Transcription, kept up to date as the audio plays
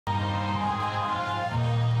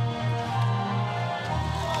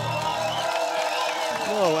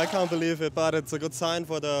No, I can't believe it, but it's a good sign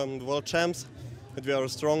for the world champs that we are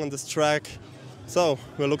strong on this track. So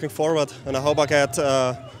we're looking forward, and I hope I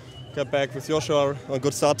get back with Joshua on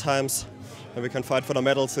good start times, and we can fight for the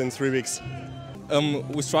medals in 3 weeks.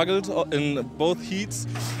 We struggled in both heats.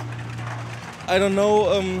 I don't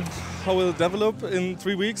know how we'll develop in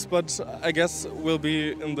 3 weeks, but I guess we'll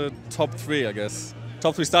be in the top 3. I guess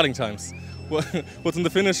top 3 starting times. What's in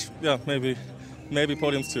the finish? Yeah, maybe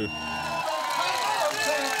podiums too.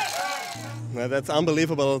 Yeah, that's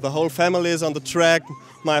unbelievable. The whole family is on the track.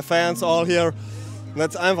 My fans all here.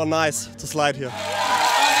 That's einfach nice to slide here.